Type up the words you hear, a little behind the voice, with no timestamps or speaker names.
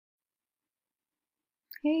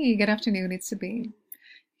Hey, good afternoon, it's Sabine.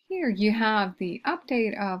 Here you have the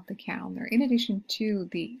update of the calendar in addition to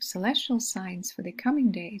the celestial signs for the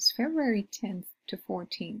coming days, February 10th to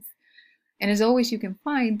 14th. And as always, you can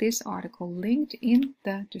find this article linked in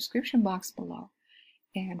the description box below.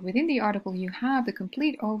 And within the article, you have the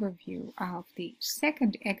complete overview of the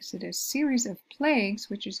second Exodus series of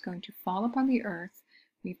plagues, which is going to fall upon the earth.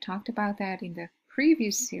 We've talked about that in the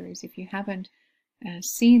previous series. If you haven't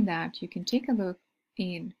seen that, you can take a look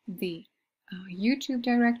in the YouTube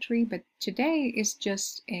directory, but today is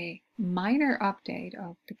just a minor update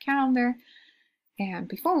of the calendar. And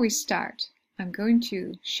before we start, I'm going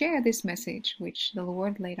to share this message which the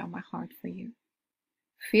Lord laid on my heart for you.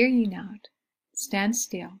 Fear ye not, stand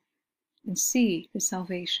still, and see the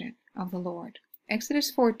salvation of the Lord.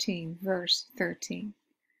 Exodus 14, verse 13.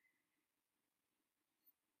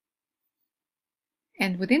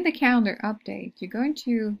 And within the calendar update, you're going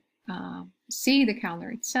to see the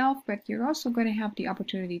calendar itself, but you're also going to have the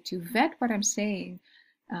opportunity to vet what I'm saying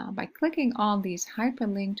by clicking on these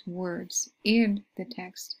hyperlinked words in the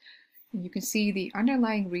text. And you can see the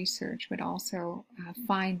underlying research, but also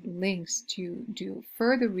find links to do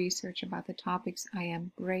further research about the topics I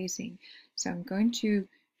am raising. So I'm going to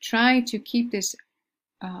try to keep this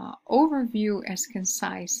overview as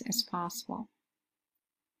concise as possible.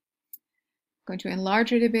 I'm going to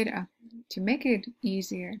enlarge it a bit to make it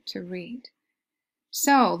easier to read.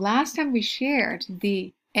 So last time we shared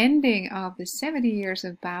the ending of the 70 years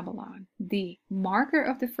of Babylon, the marker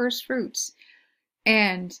of the first fruits.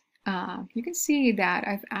 And you can see that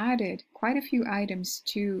I've added quite a few items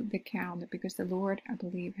to the calendar because the Lord, I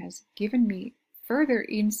believe, has given me further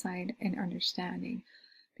insight and understanding.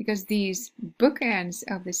 Because these bookends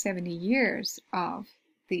of the 70 years of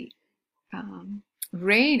the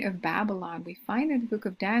reign of Babylon, we find in the book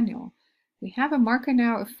of Daniel, we have a marker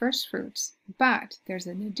now of first fruits, but there's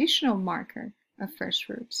an additional marker of first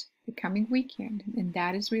fruits the coming weekend, and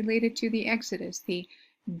that is related to the Exodus, the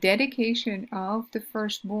dedication of the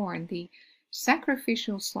firstborn, the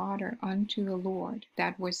sacrificial slaughter unto the Lord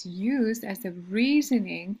that was used as a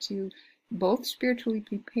reasoning to both spiritually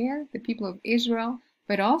prepare the people of Israel,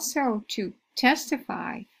 but also to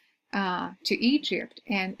testify to Egypt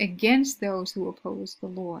and against those who oppose the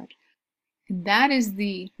Lord. And that is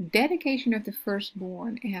the dedication of the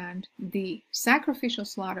firstborn and the sacrificial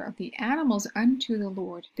slaughter of the animals unto the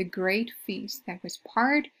Lord, the great feast that was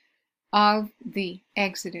part of the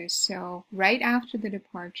Exodus. So right after the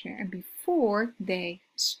departure and before they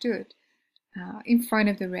stood in front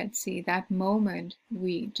of the Red Sea, that moment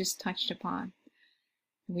we just touched upon.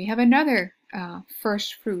 We have another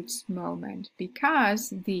first fruits moment because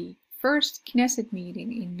the first Knesset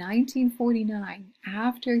meeting in 1949,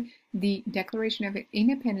 after the Declaration of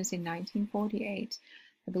Independence in 1948,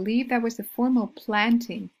 I believe that was the formal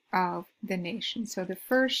planting of the nation. So the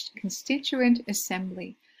first constituent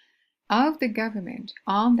assembly of the government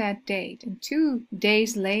on that date, and 2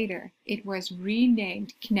 days later it was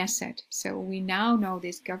renamed Knesset. So we now know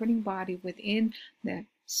this governing body within the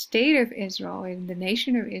state of Israel, in the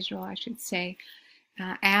nation of Israel I should say,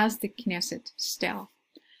 as the Knesset still.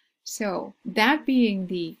 So that being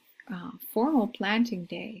the formal planting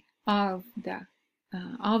day of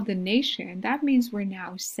the nation, that means we're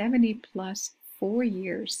now 70 plus 4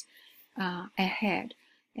 years ahead.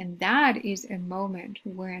 And that is a moment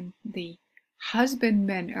when the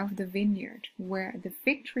husbandman of the vineyard, where the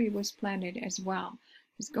fig tree was planted as well,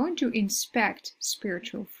 is going to inspect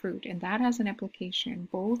spiritual fruit. And that has an application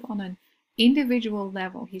both on an individual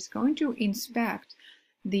level. He's going to inspect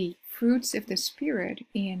the fruits of the Spirit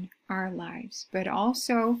in our lives, but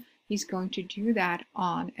also he's going to do that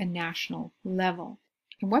on a national level.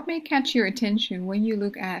 And what may catch your attention when you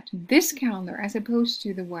look at this calendar as opposed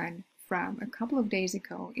to the one from a couple of days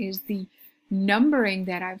ago is the numbering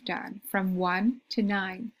that I've done from 1 to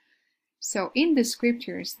 9. So in the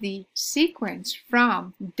scriptures, the sequence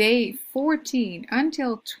from day 14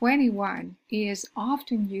 until 21 is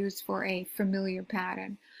often used for a familiar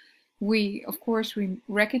pattern. We, of course,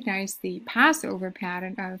 recognize the Passover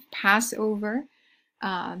pattern of Passover,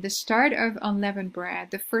 the start of unleavened bread,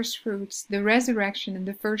 the first fruits, the resurrection, and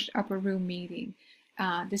the first upper room meeting.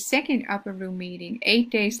 The second upper room meeting 8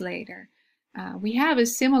 days later. We have a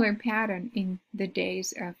similar pattern in the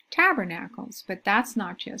days of tabernacles, but that's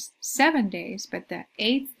not just 7 days, but the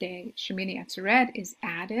 8th day, Shemini Atzeret, is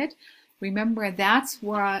added. Remember,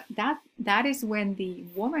 that is when the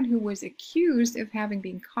woman who was accused of having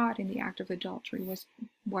been caught in the act of adultery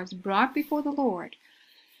was brought before the Lord.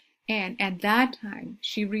 And at that time,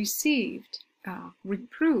 she received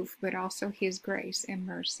reproof, but also his grace and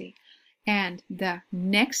mercy. And the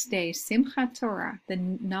next day, Simchat Torah, the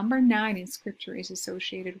number 9 in scripture, is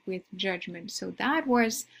associated with judgment. So that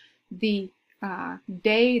was the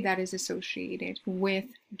day that is associated with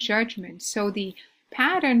judgment. So the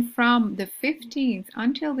pattern from the 15th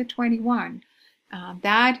until the 21,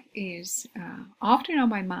 that is often on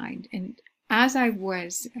my mind. And as I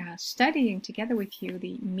was studying together with you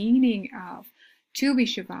the meaning of Tu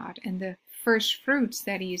B'Shavat and the first fruits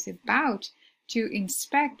that he is about to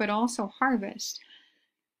inspect but also harvest,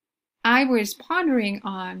 I was pondering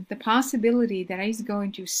on the possibility that he's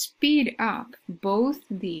going to speed up both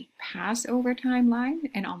the Passover timeline,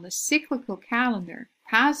 and on the cyclical calendar,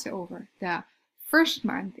 Passover, the first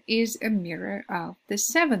month, is a mirror of the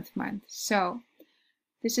 7th month. So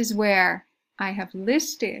this is where I have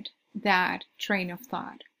listed that train of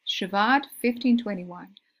thought. Shavat 1521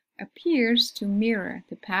 appears to mirror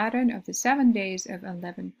the pattern of the 7 days of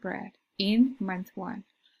unleavened bread in month 1.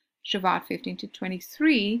 Shavat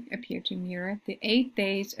 15-23 appear to mirror the 8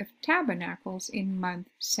 days of tabernacles in month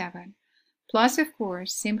 7, plus of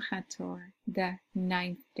course Simchat Torah, the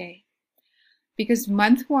 9th day. Because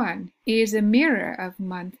month 1 is a mirror of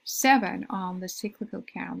month 7 on the cyclical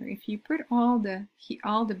calendar. If you put all the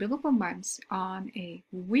biblical months on a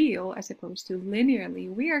wheel as opposed to linearly,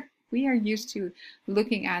 we are used to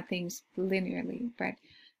looking at things linearly, but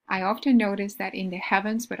I often notice that in the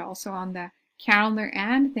heavens, but also on the calendar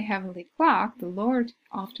and the heavenly clock, the Lord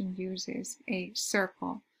often uses a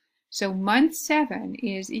circle. So month 7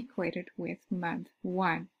 is equated with month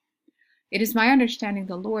 1. It is my understanding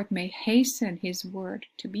the Lord may hasten his word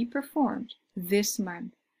to be performed this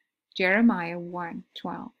month, Jeremiah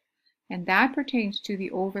 1:12. And that pertains to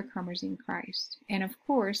the overcomers in Christ. And of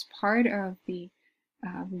course, part of the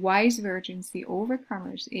wise virgins, the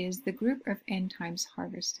overcomers, is the group of end times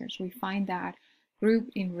harvesters. We find that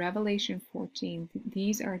group in Revelation 14.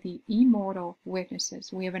 These are the immortal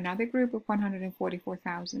witnesses. We have another group of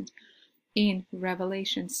 144,000 in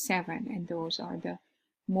Revelation 7, and those are the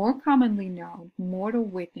more commonly known mortal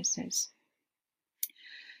witnesses.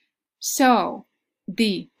 So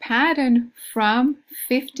the pattern from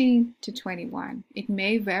 15 to 21, it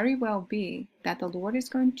may very well be that the Lord is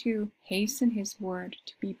going to hasten his word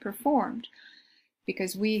to be performed,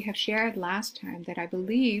 because we have shared last time that I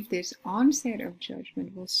believe this onset of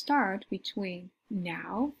judgment will start between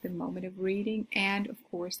now, the moment of reading, and of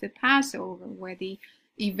course the Passover, where the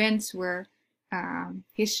events were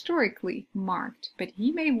historically marked. But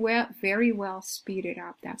he may very well speed it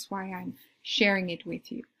up. That's why I'm sharing it with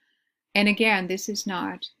you. And again, this is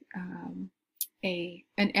not an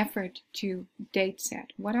effort to date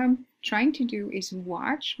set. What I'm trying to do is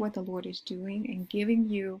watch what the Lord is doing and giving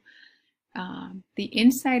you the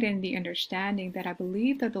insight and the understanding that I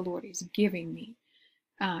believe that the Lord is giving me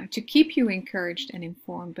to keep you encouraged and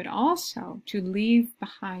informed, but also to leave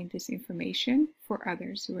behind this information for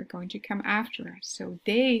others who are going to come after us, so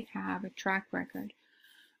they have a track record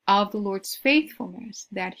of the Lord's faithfulness,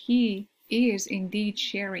 that he is indeed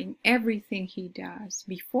sharing everything he does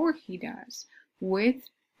before he does with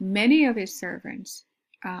many of his servants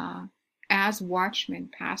as watchmen,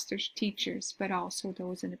 pastors, teachers, but also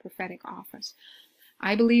those in the prophetic office.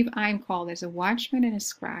 I believe I'm called as a watchman and a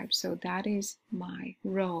scribe, so that is my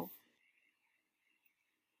role.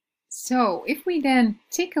 So if we then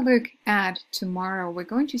take a look at tomorrow, we're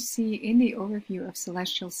going to see in the overview of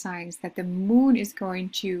celestial signs that the moon is going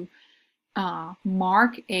to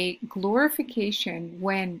mark a glorification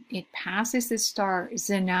when it passes the star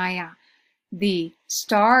Zaniah, the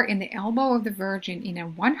star in the elbow of the Virgin, in a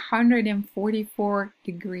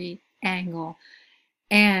 144-degree angle.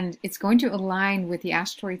 And it's going to align with the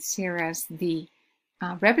asteroid Ceres, the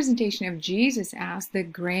representation of Jesus as the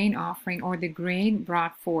grain offering, or the grain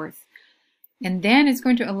brought forth. And then it's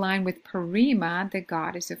going to align with Parima, the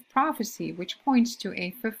goddess of prophecy, which points to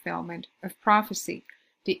a fulfillment of prophecy.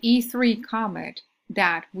 The E3 comet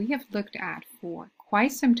that we have looked at for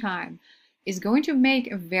quite some time is going to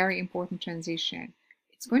make a very important transition.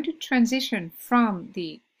 It's going to transition from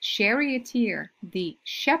the charioteer, the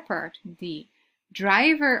shepherd, the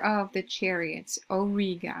driver of the chariots,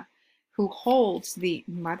 Auriga, who holds the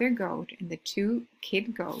mother goat and the 2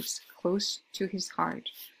 kid goats close to his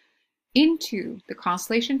heart, into the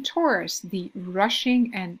constellation Taurus, the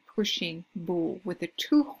rushing and pushing bull with the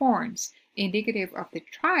 2 horns, indicative of the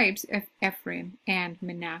tribes of Ephraim and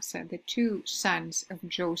Manasseh, the 2 sons of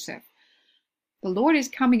Joseph. The Lord is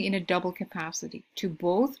coming in a double capacity to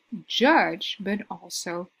both judge but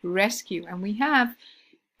also rescue. And we have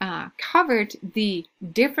covered the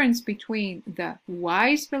difference between the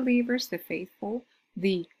wise believers, the faithful,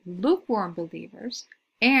 the lukewarm believers,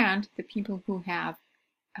 and the people who have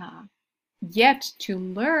yet to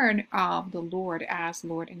learn of the Lord as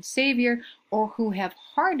Lord and Savior, or who have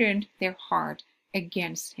hardened their heart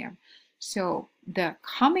against him. So the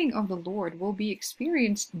coming of the Lord will be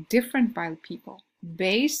experienced different by people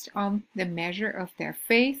based on the measure of their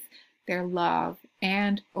faith, their love,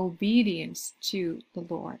 and obedience to the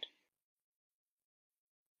Lord.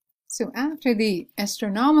 So after the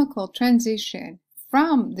astronomical transition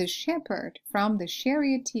from the shepherd, from the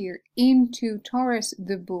charioteer into Taurus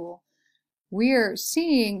the bull, we're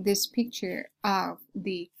seeing this picture of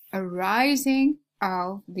the arising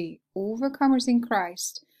of the overcomers in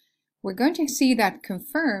Christ. We're going to see that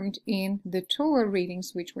confirmed in the Torah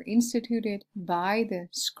readings, which were instituted by the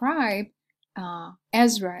scribe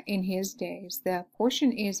Ezra in his days. The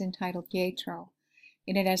portion is entitled Yetro,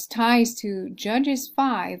 and it has ties to Judges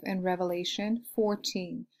 5 and Revelation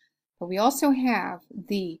 14. But we also have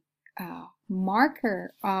the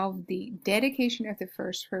marker of the dedication of the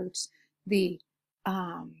first fruits, the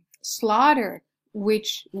slaughter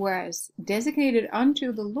which was designated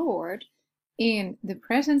unto the Lord in the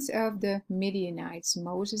presence of the Midianites,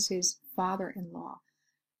 Moses' father-in-law.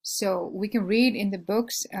 So we can read in the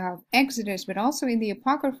books of Exodus, but also in the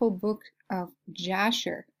apocryphal book of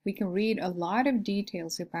Jasher, we can read a lot of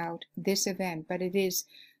details about this event, but it is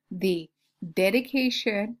the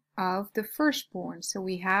dedication of the firstborn. So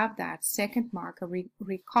we have that second marker.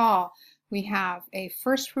 Recall, we have a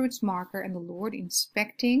first fruits marker and the Lord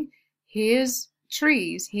inspecting his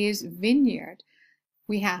trees, his vineyard.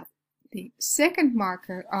 We have the second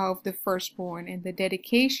marker of the firstborn and the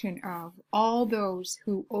dedication of all those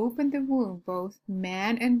who opened the womb, both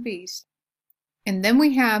man and beast. And then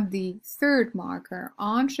we have the third marker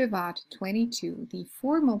on Shevat 22, the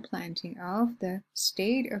formal planting of the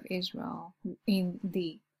state of Israel in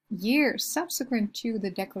the year subsequent to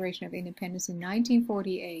the Declaration of Independence in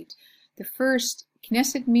 1948, the first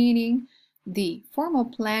Knesset meeting, the formal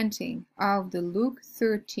planting of the Luke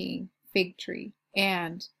 13 fig tree,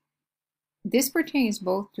 and this pertains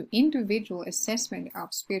both to individual assessment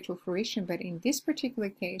of spiritual fruition, but in this particular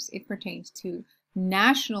case, it pertains to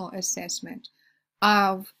national assessment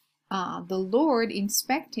of the Lord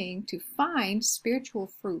inspecting to find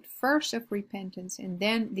spiritual fruit, first of repentance and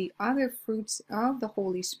then the other fruits of the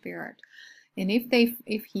Holy Spirit. And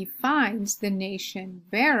if he finds the nation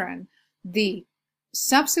barren, the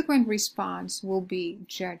subsequent response will be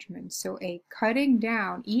judgment. So a cutting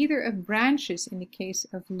down either of branches in the case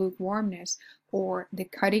of lukewarmness, or the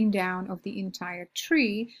cutting down of the entire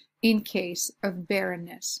tree in case of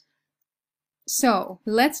barrenness. So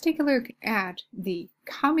let's take a look at the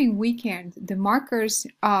coming weekend. The markers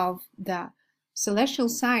of the celestial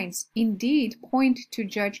signs indeed point to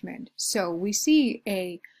judgment. So we see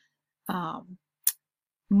a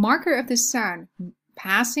marker of the sun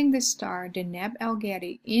passing the star Deneb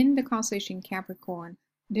El-Gedi in the constellation Capricorn,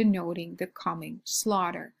 denoting the coming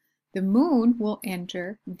slaughter. The moon will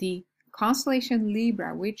enter the constellation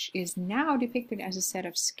Libra, which is now depicted as a set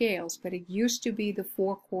of scales, but it used to be the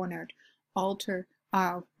four-cornered altar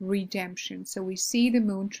of redemption. So we see the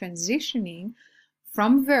moon transitioning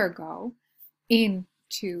from Virgo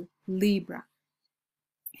into Libra.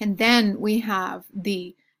 And then we have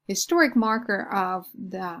the historic marker of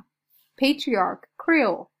the Patriarch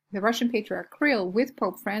Kirill, the Russian Patriarch Kirill, with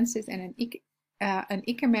Pope Francis, and an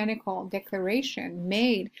ecumenical declaration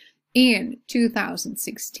made in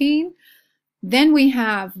 2016. Then we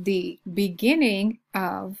have the beginning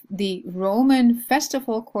of the Roman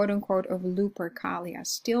festival, quote-unquote, of Lupercalia,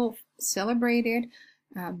 still celebrated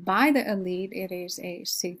by the elite. It is a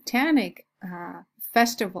satanic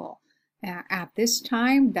festival at this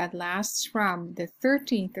time that lasts from the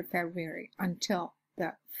 13th of February until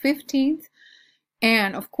the 15th.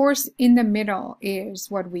 And of course, in the middle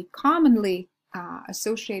is what we commonly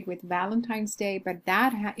associate with Valentine's Day, but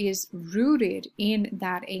that is rooted in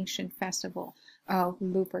that ancient festival of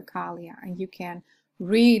Lupercalia. And you can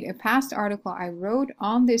read a past article I wrote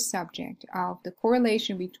on this subject of the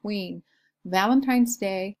correlation between Valentine's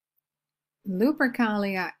Day,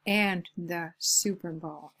 Lupercalia, and the Super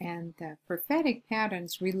Bowl, and the prophetic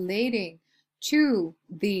patterns relating to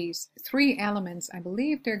these three elements. I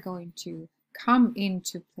believe they're going to come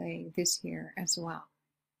into play this year as well.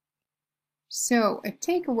 So a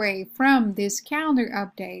takeaway from this calendar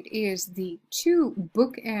update is the two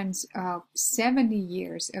bookends of 70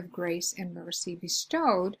 years of grace and mercy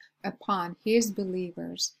bestowed upon his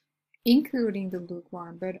believers, including the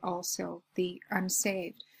lukewarm, but also the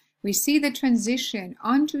unsaved. We see the transition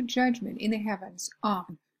unto judgment in the heavens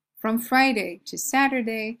on from Friday to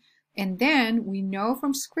Saturday, and then we know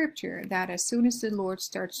from Scripture that as soon as the Lord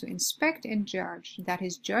starts to inspect and judge, that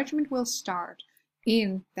his judgment will start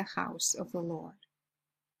in the house of the Lord.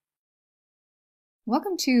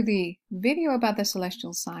 Welcome to the video about the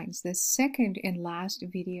celestial signs, the second and last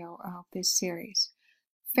video of this series.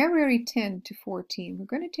 February 10 to 14, we're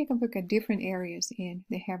going to take a look at different areas in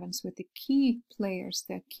the heavens with the key players,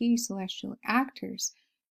 the key celestial actors,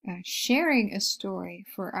 sharing a story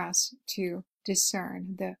for us to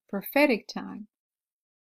discern the prophetic time.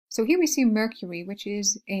 So here we see Mercury, which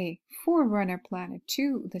is a forerunner planet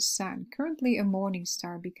to the Sun, currently a morning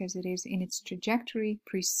star because it is in its trajectory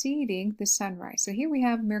preceding the sunrise. So here we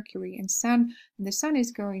have Mercury and Sun, and the Sun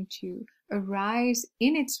is going to arise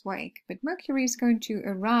in its wake, but Mercury is going to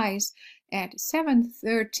arise at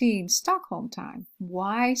 7:13 Stockholm time.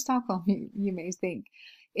 Why Stockholm, you may think?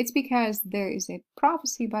 It's because there is a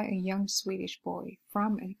prophecy by a young Swedish boy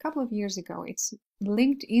from a couple of years ago. It's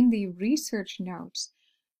linked in the research notes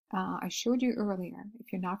I showed you earlier.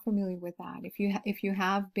 If you're not familiar with that, if you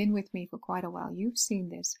have been with me for quite a while, you've seen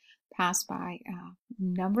this pass by a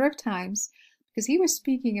number of times, because he was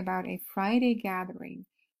speaking about a Friday gathering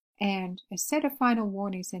and a set of final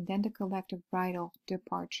warnings and then the collective bridal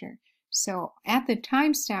departure. So at the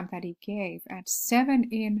timestamp that he gave at 7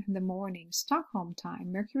 in the morning Stockholm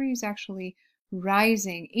time, Mercury is actually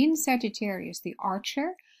rising in Sagittarius, the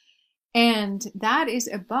Archer, and that is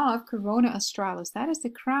above Corona Australis. That is the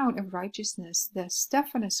crown of righteousness, the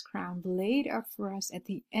Stephanus crown laid up for us at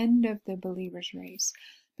the end of the believer's race.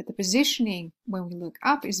 But the positioning, when we look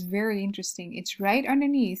up, is very interesting. It's right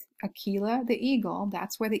underneath Aquila the Eagle.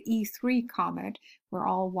 That's where the E3 comet we're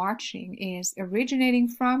all watching is originating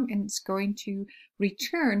from, and it's going to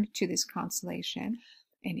return to this constellation.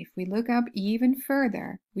 And if we look up even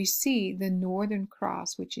further, we see the Northern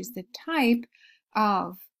Cross, which is the type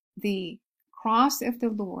of the cross of the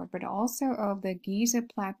Lord, but also of the Giza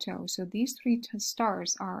Plateau. So these three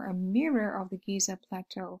stars are a mirror of the Giza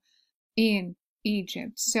Plateau in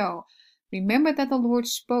Egypt. So remember that the Lord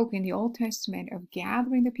spoke in the Old Testament of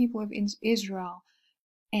gathering the people of Israel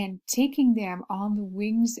and taking them on the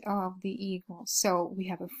wings of the eagle. So we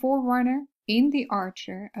have a forerunner in the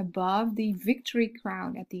Archer above the victory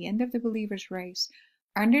crown at the end of the believer's race,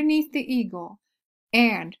 underneath the eagle,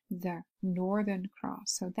 and the Northern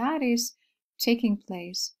Cross. So that is taking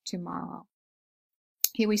place tomorrow.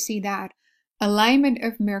 Here we see that alignment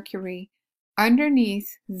of Mercury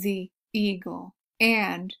underneath the eagle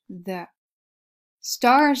and the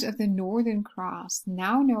stars of the Northern Cross,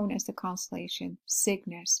 now known as the constellation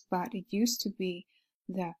Cygnus, but it used to be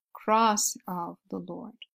the cross of the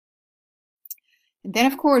Lord. And then,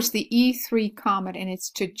 of course, the E3 comet and its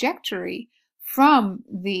trajectory from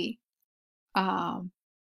the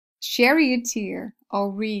charioteer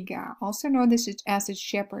Auriga, also known as a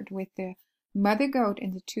shepherd, with the mother goat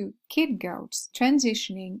and the two kid goats,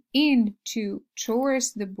 transitioning into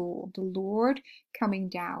Taurus the bull, the Lord coming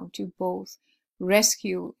down to both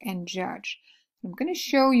rescue and judge. I'm going to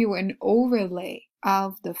show you an overlay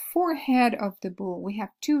of the forehead of the bull. We have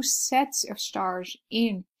two sets of stars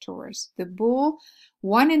in Taurus. The bull,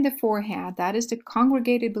 one in the forehead, that is the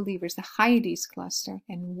congregated believers, the Hyades cluster,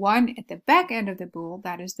 and one at the back end of the bull,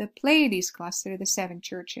 that is the Pleiades cluster, the seven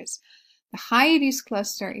churches. The Hyades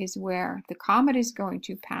cluster is where the comet is going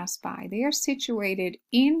to pass by. They are situated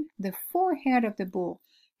in the forehead of the bull,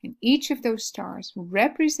 and each of those stars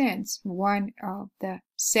represents one of the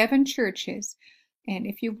seven churches. And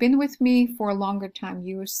if you've been with me for a longer time,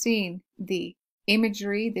 you have seen the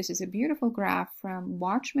imagery. This is a beautiful graph from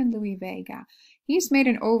Watchman Louis Vega. He's made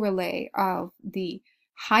an overlay of the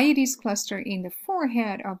Hyades cluster in the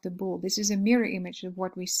forehead of the bull. This is a mirror image of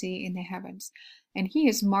what we see in the heavens. And he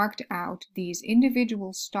has marked out these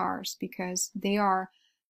individual stars because they are,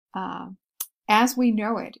 as we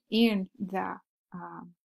know it, in the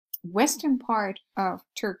western part of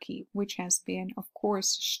Turkey, which has been, of course,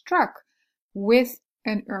 struck with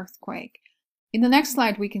an earthquake. In the next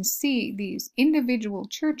slide, we can see these individual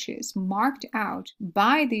churches marked out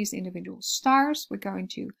by these individual stars. We're going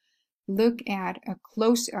to look at a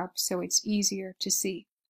close-up so it's easier to see.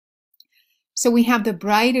 So we have the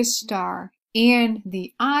brightest star in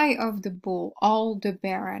the eye of the bull,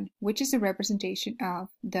 Aldebaran, which is a representation of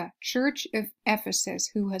the church of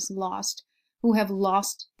Ephesus who have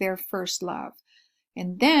lost their first love.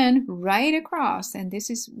 And then right across, and this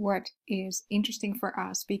is what is interesting for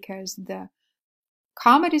us because the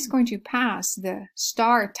comet is going to pass the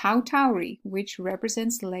star Tau Tauri, which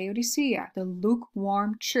represents Laodicea, the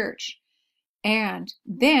lukewarm church, and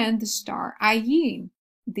then the star Ayin,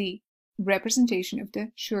 the representation of the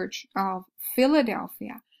church of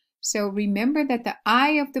Philadelphia. So remember that the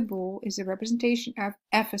eye of the bull is a representation of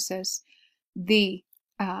Ephesus, the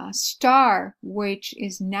star, which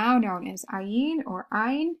is now known as Ayin or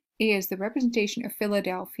Ayin, is the representation of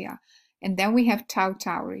Philadelphia. And then we have Tau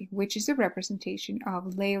Tauri, which is a representation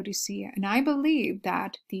of Laodicea. And I believe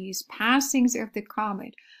that these passings of the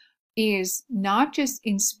comet is not just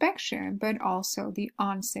inspection, but also the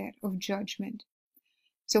onset of judgment.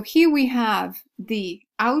 So here we have the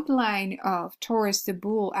outline of Taurus the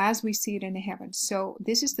bull as we see it in the heavens. So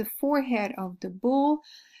this is the forehead of the bull.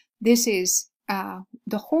 This is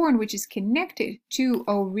the horn, which is connected to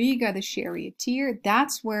Auriga the charioteer.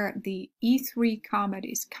 That's where the E3 comet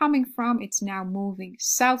is coming from. It's now moving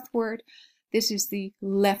southward. This is the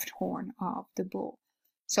left horn of the bull.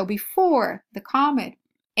 So before the comet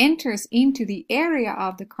enters into the area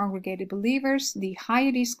of the congregated believers, the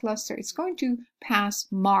Hyades cluster, it's going to pass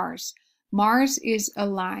Mars. Mars is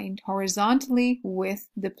aligned horizontally with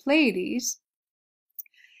the Pleiades,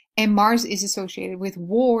 and Mars is associated with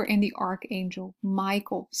war and the archangel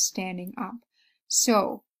Michael standing up.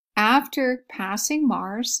 So after passing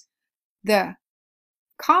Mars, the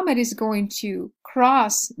comet is going to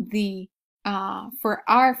cross the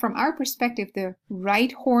from our perspective, the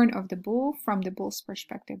right horn of the bull. From the bull's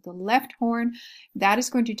perspective, the left horn. That is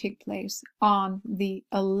going to take place on the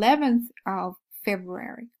 11th of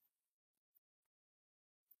February.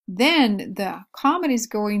 Then the comet is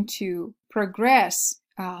going to progress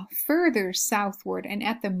further southward, and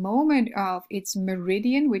at the moment of its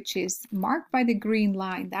meridian, which is marked by the green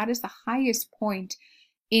line, that is the highest point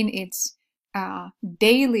in its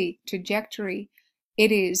daily trajectory.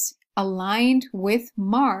 It is aligned with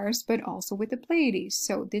Mars, but also with the Pleiades.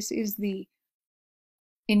 So this is the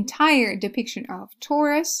entire depiction of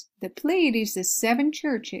Taurus, the Pleiades, the 7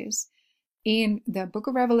 churches in the book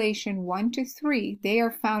of Revelation 1-3. They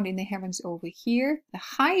are found in the heavens over here. The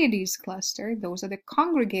Hyades cluster, those are the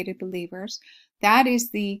congregated believers. That is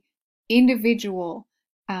the individual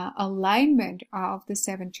alignment of the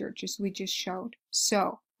 7 churches we just showed.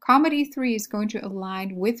 So Comet E3 is going to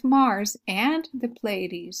align with Mars and the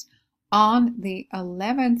Pleiades on the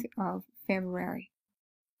 11th of February.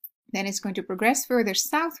 Then it's going to progress further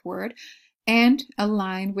southward and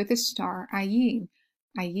align with the star Ayin.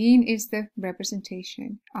 Ayin is the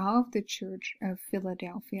representation of the Church of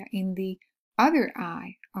Philadelphia in the other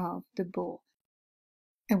eye of the bull.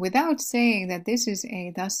 And without saying that this is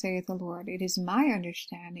a thus saith the Lord, it is my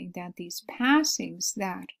understanding that these passings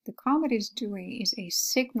that the comet is doing is a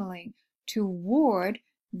signaling toward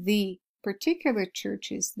the particular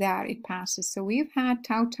churches that it passes. So we've had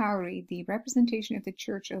Tau Tauri, the representation of the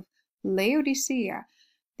Church of Laodicea.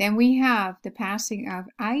 Then we have the passing of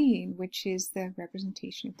Ayin, which is the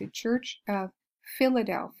representation of the Church of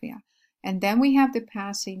Philadelphia. And then we have the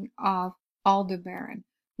passing of Aldebaran,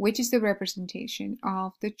 which is the representation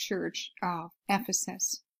of the Church of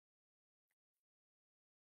Ephesus.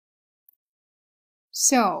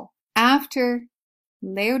 So after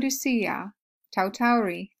Laodicea, Tau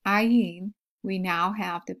Tauri, Ayin, we now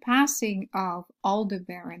have the passing of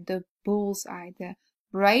Aldebaran, the bull's eye, the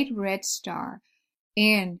bright red star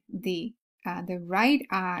in the right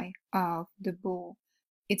eye of the bull.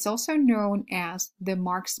 It's also known as the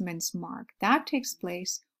marksman's mark. That takes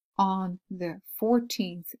place on the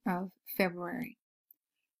 14th of February.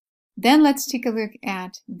 Then let's take a look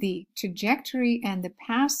at the trajectory and the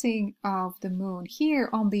passing of the moon. Here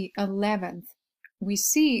on the 11th, we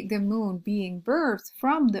see the moon being birthed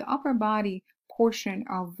from the upper body portion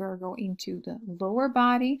of Virgo into the lower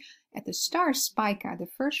body at the star Spica, the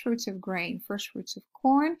first fruits of grain, first fruits of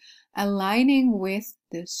corn, aligning with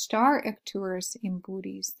the star Arcturus in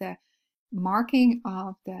Bootes, the marking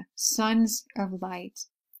of the sons of light.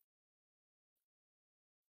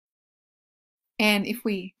 And if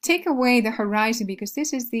we take away the horizon, because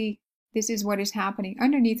this is what is happening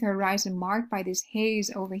underneath the horizon marked by this haze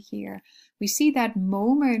over here, we see that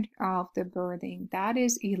moment of the birthing. That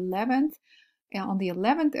is on the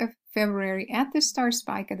 11th of February at the star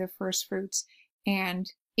Spica, the first fruits.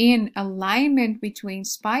 And in alignment between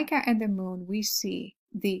Spica and the moon, we see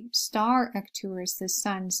the star Arcturus, the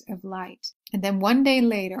sons of light. And then one day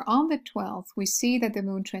later, on the 12th, we see that the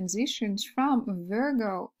moon transitions from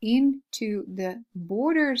Virgo into the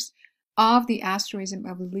borders of the asterism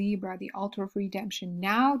of Libra, the altar of redemption,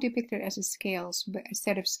 now depicted as a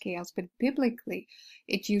set of scales, but biblically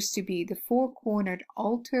it used to be the four-cornered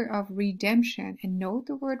altar of redemption. And note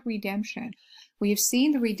the word redemption. We have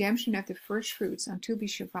seen the redemption of the first fruits on Tu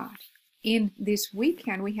B'Shavat. In this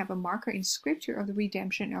weekend, we have a marker in Scripture of the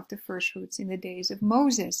redemption of the first fruits in the days of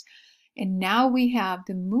Moses. And now we have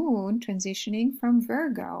the moon transitioning from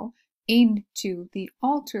Virgo into the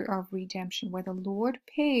altar of redemption, where the Lord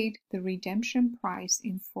paid the redemption price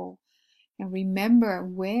in full. And remember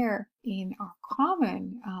where in our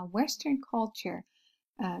common Western culture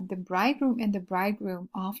the bridegroom and the bridegroom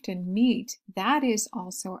often meet, that is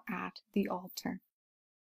also at the altar.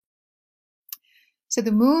 So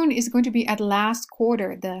the moon is going to be at last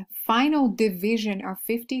quarter, the final division of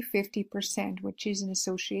 50-50%, which is an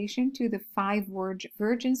association to the 5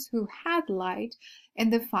 virgins who had light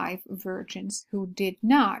and the 5 virgins who did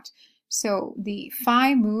not. So the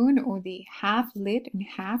phi moon, or the half lit and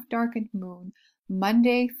half darkened moon,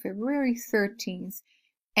 Monday, February 13th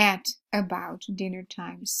at about dinner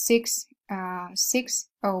time,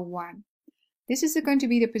 6:01. This is going to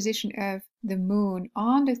be the position of the moon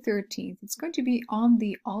on the 13th. It's going to be on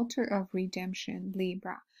the altar of redemption,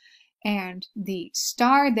 Libra. And the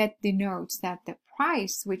star that denotes that the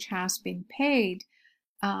price which has been paid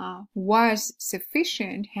was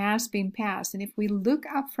sufficient has been passed. And if we look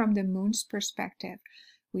up from the moon's perspective,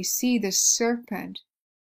 we see the serpent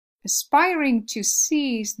aspiring to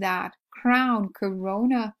seize that crown,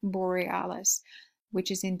 corona borealis,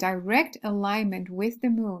 which is in direct alignment with the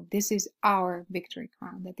moon. This is our victory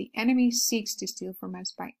crown that the enemy seeks to steal from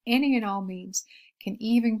us by any and all means, can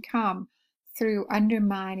even come through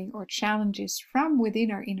undermining or challenges from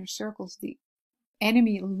within our inner circles. The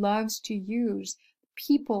enemy loves to use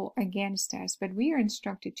people against us, but we are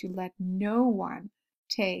instructed to let no one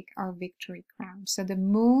take our victory crown. So the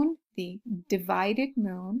moon, the divided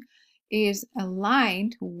moon, is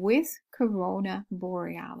aligned with corona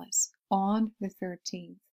borealis on the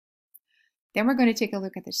 13th. Then we're going to take a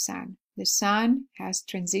look at the sun. The sun has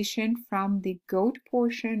transitioned from the goat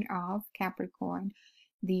portion of Capricorn,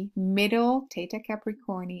 the middle Theta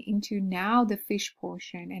Capricorni, into now the fish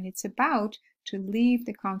portion, and it's about to leave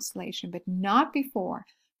the constellation, but not before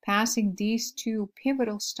passing these 2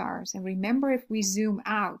 pivotal stars. And remember, if we zoom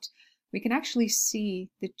out, we can actually see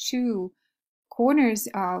the 2 corners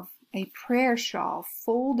of a prayer shawl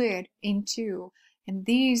folded in 2, and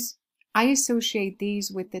these, I associate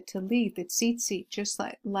these with the talit, the tzitzit, just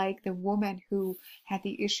like the woman who had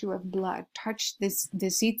the issue of blood touched the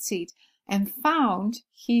tzitzit and found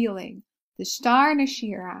healing. The star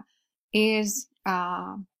Nashira is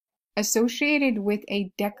associated with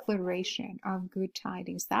a declaration of good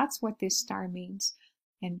tidings. That's what this star means.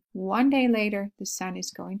 And one day later, the sun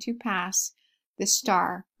is going to pass the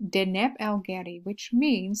star Deneb El-Geri, which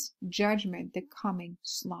means judgment, the coming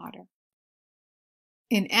slaughter.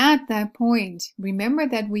 And at that point, remember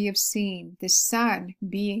that we have seen the sun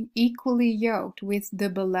being equally yoked with the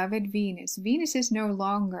beloved Venus. Venus is no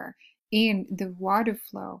longer in the water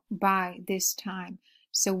flow by this time.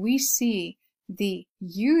 So we see the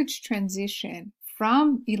huge transition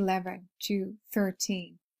from 11 to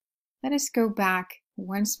 13. Let us go back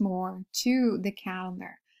once more to the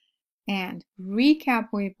calendar and recap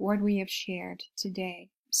with what we have shared today.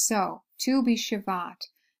 So, Tu B'Shavat,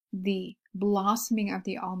 the blossoming of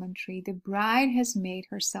the almond tree, the bride has made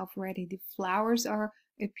herself ready. The flowers are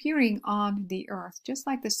appearing on the earth, just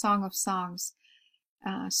like the Song of Songs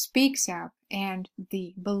speaks of, and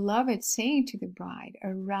the beloved saying to the bride,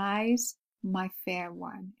 "Arise, my fair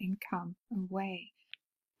one, and come away."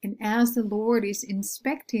 And as the Lord is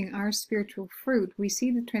inspecting our spiritual fruit, we see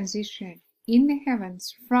the transition in the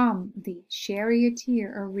heavens from the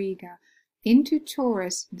charioteer Auriga into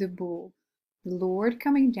Taurus the bull, the Lord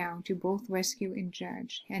coming down to both rescue and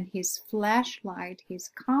judge, and his flashlight, his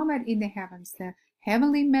comet in the heavens, the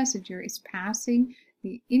heavenly messenger, is passing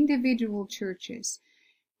the individual churches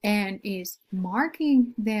and is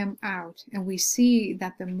marking them out. And we see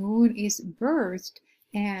that the moon is birthed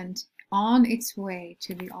and on its way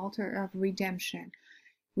to the altar of redemption.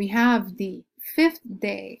 We have the 5th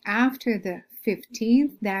day after the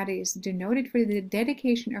 15th, that is denoted for the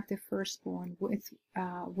dedication of the firstborn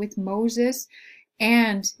with Moses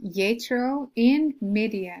and Jethro in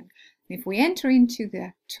Midian. If we enter into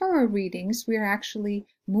the Torah readings, we are actually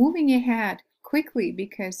moving ahead quickly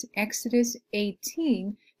because Exodus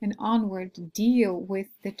 18 and onward deal with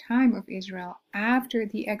the time of Israel after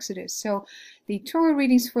the Exodus. So the Torah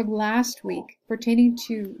readings for last week pertaining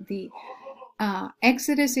to the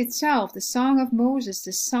Exodus itself, the Song of Moses,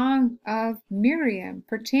 the Song of Miriam,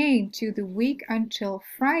 pertain to the week until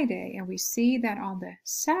Friday. And we see that on the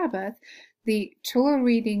Sabbath, the Torah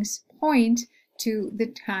readings point to the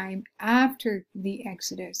time after the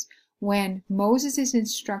Exodus, when Moses is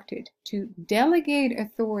instructed to delegate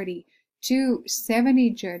authority to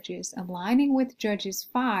 70 judges, aligning with Judges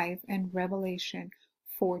 5 and Revelation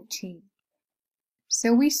 14.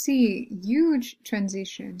 So we see huge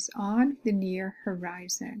transitions on the near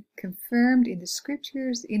horizon, confirmed in the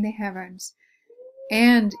scriptures, in the heavens,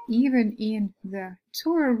 and even in the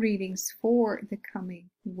Torah readings for the coming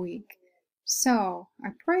week. So I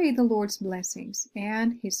pray the Lord's blessings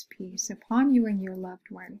and His peace upon you and your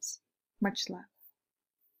loved ones. Much love.